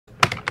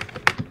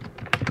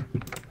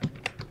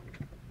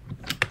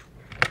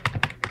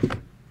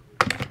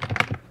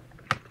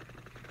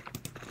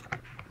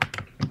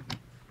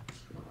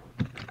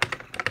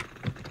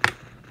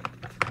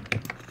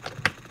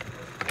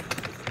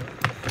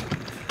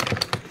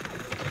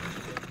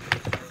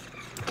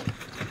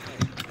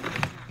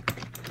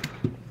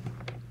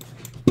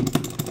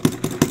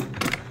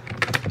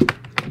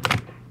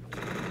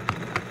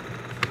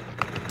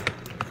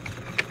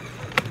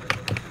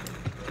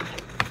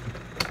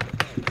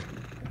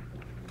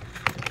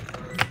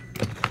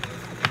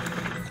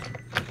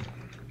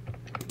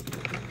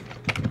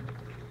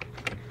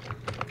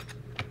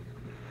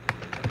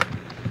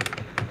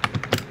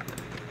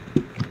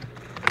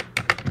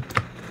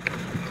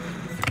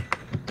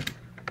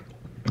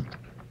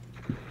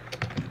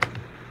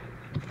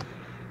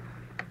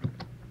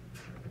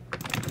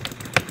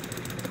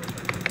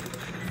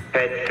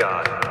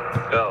Headshot.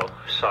 Oh,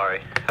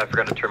 sorry. I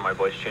forgot to turn my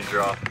voice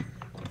changer off.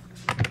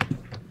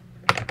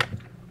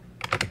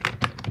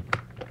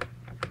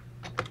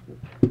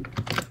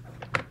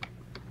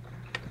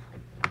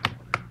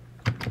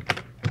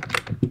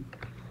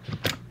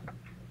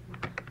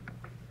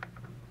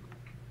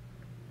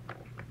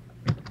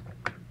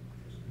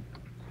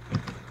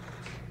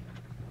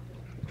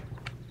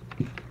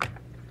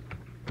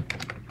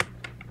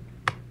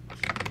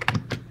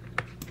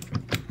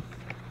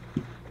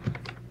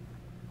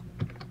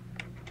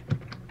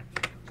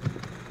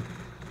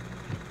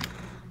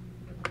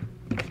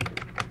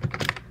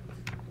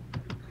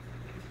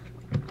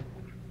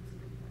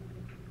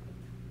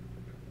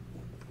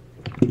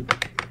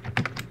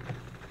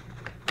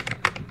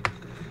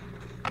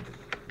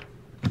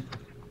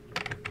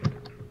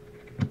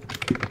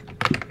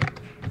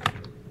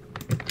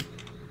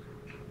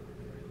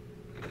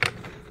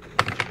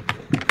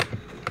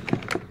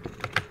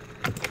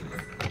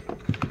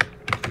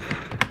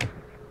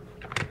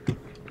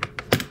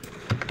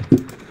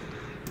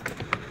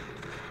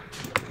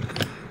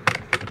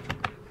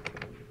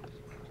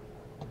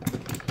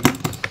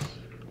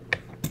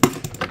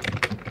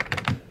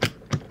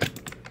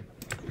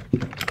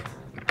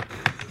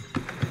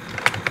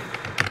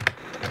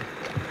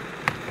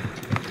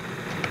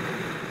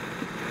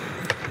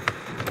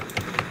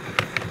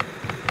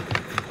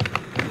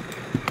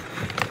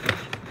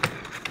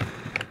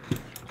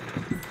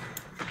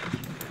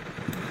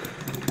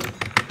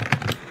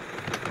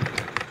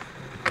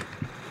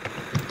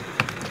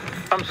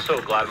 I'm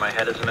so glad my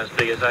head isn't as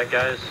big as that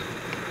guy's.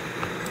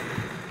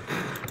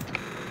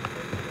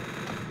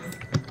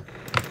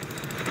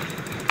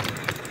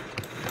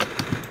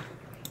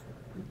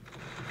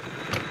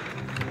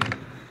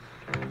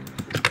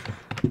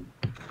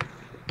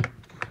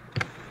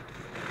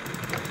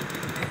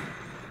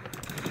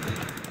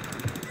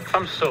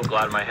 I'm so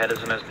glad my head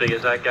isn't as big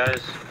as that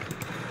guy's.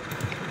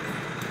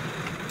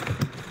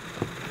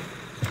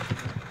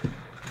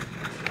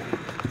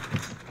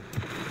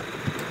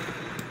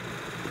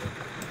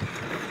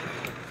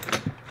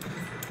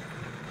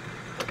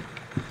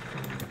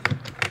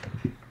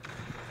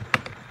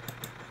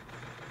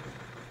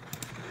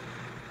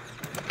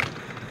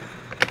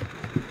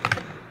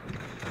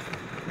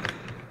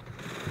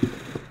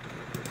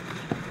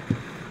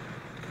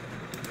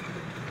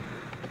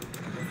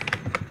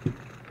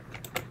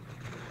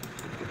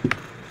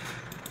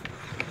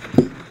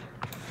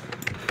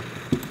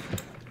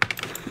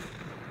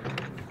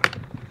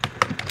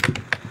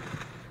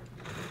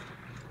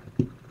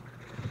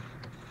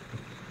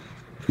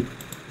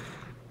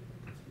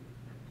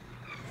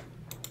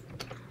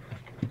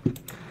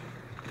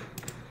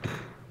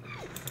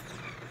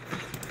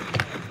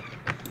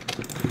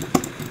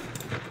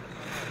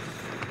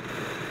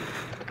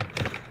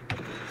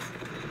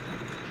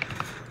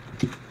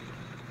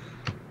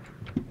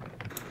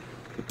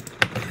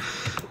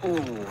 Ooh,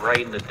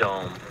 right in the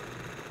dome.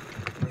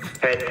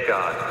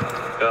 Headshot.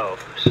 Oh,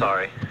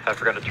 sorry. I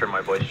forgot to turn my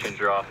voice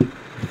changer off.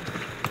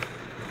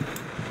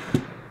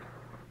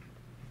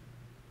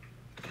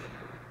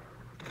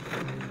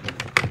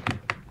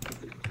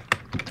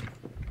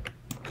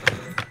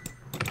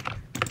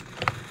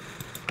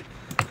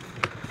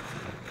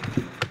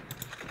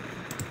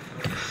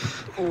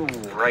 Ooh,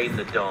 right in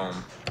the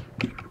dome.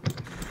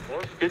 Well,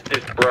 let's get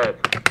this bread.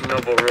 No,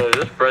 but really,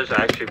 this bread's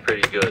actually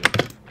pretty good.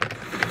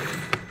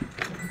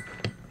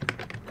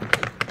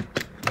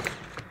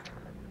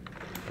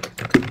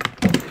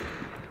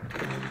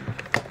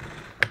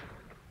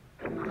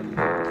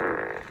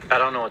 I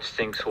don't know what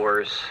stinks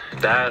worse,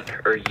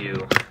 that or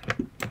you.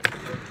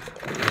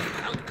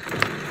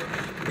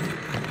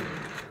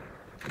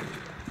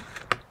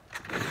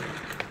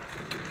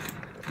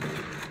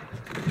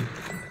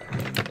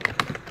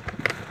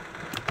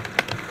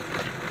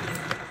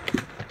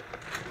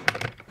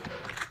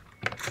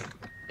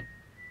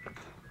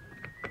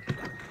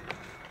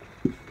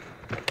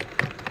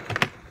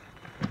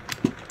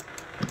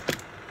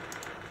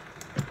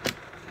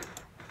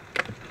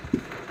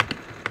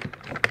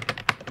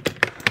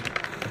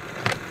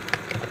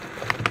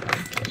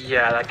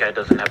 Yeah, that guy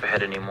doesn't have a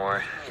head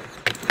anymore.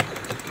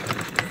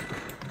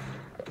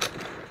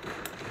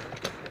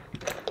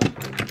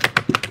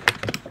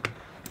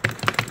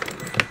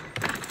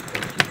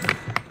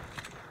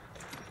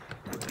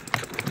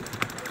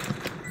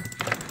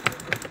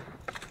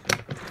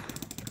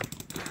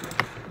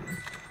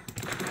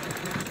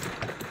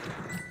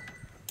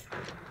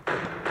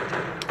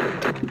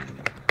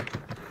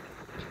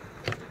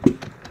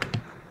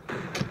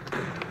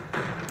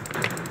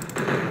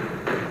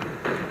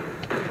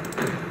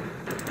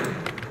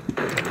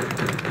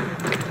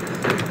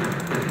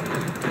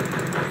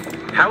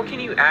 How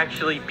can you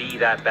actually be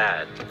that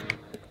bad?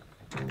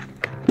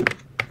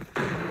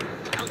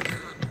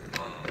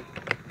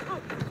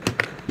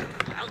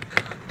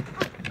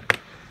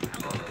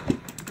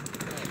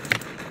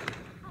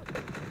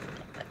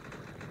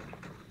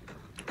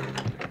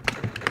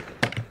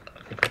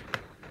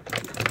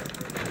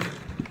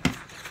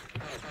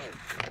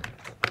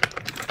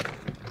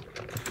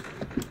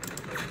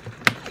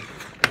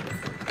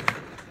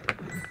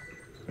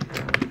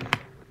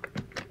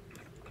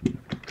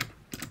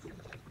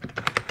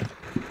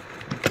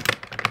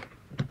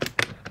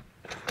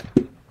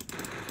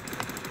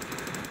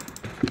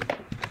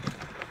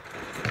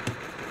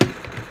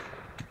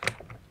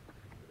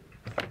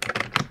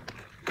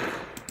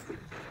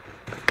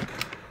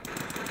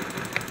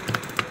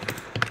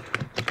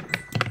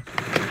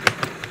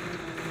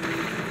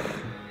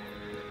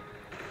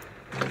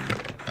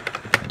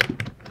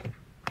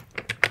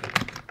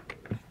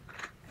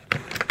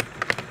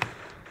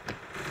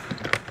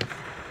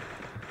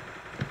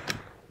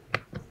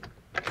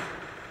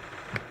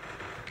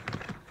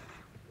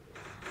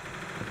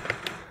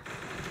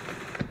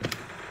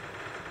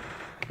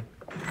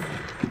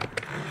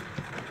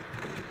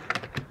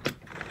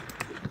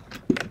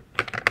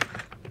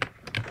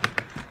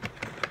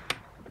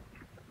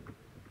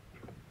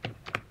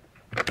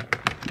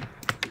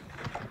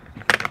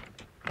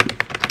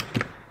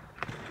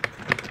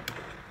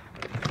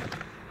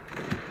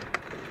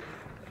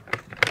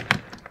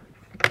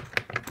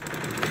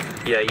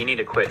 Yeah, you need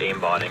to quit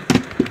aimbotting.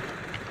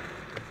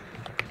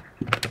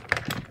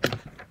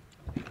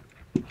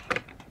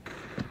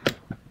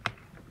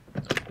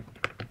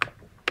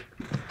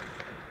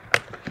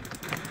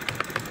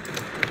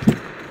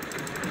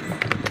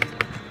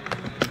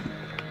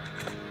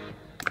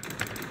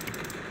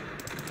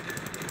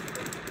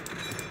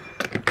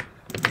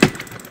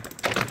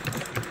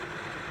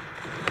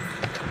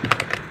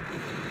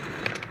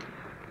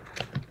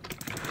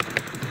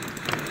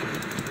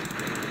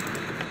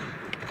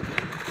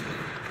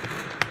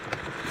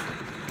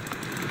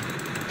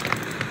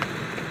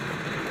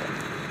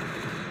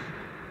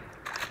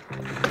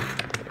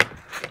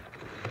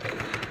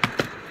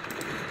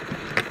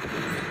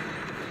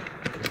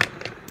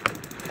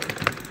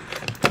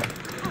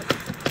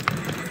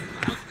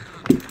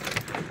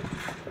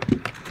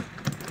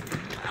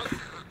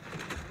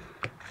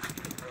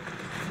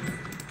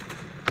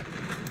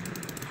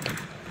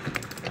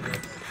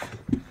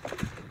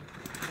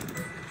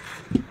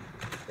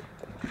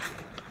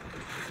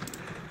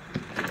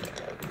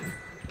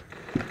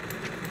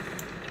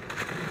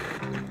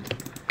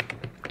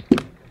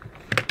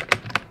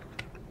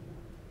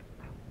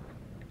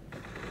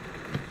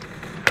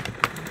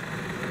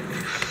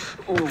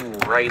 Ooh,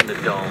 right in the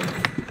dome.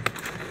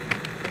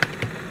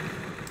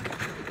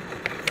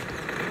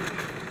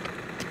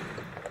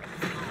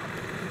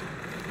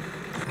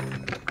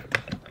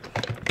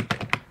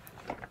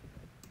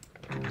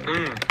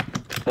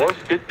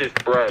 Let's get this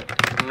bread.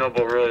 No,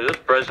 but really, this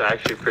bread's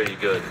actually pretty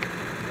good.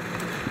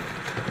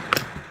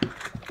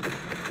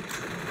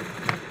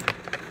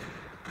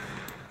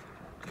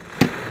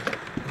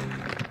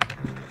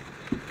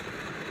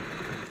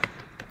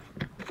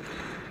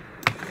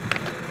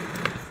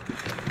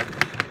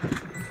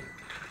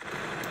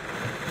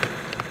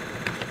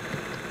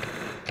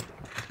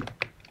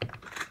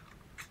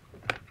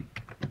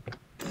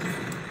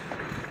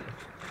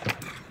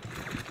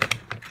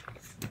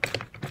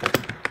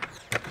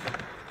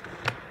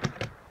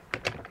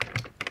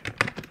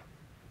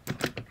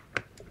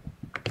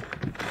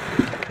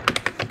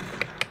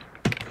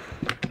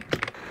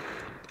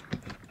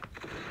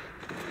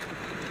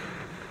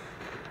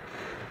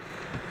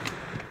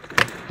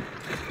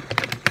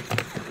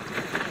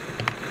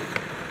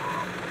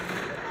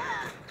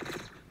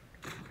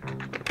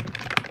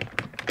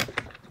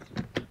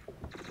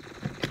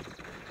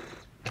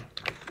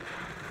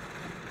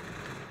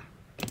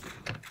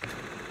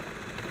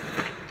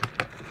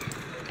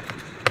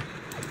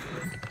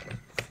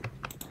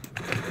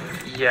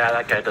 Yeah,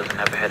 that guy doesn't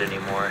have a head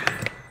anymore.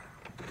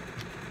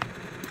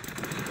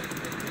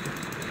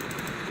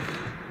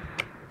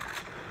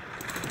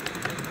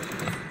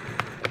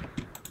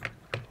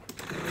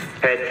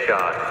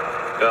 Headshot.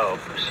 Oh,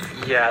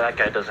 yeah, that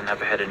guy doesn't have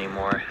a head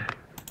anymore.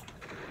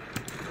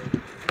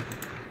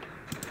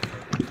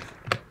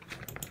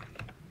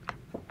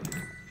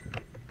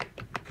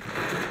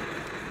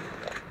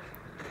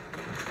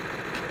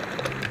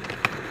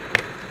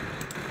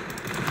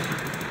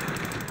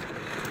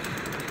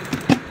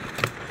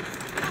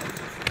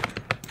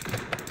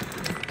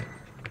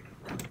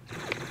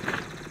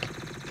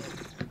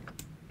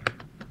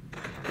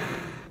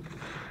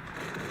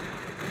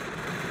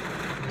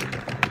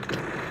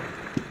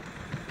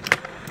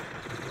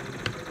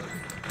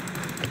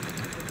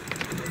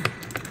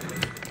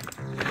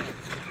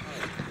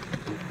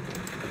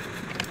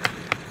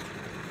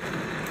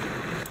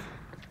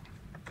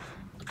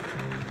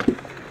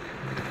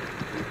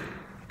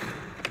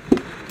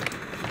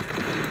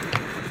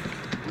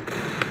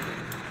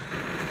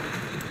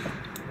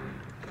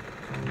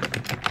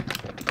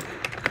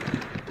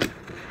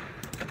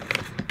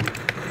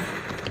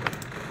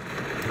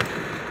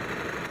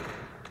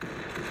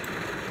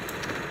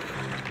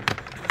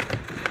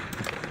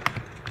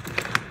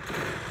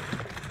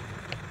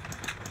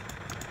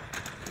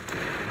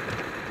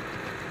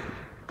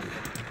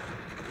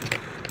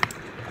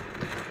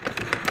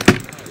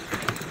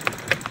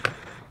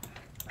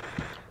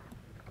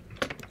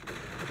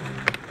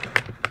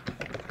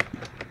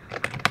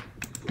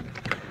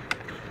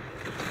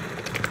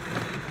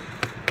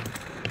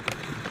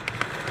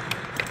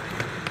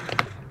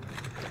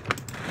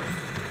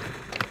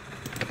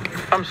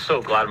 I'm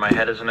so glad my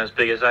head isn't as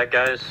big as that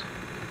guy's.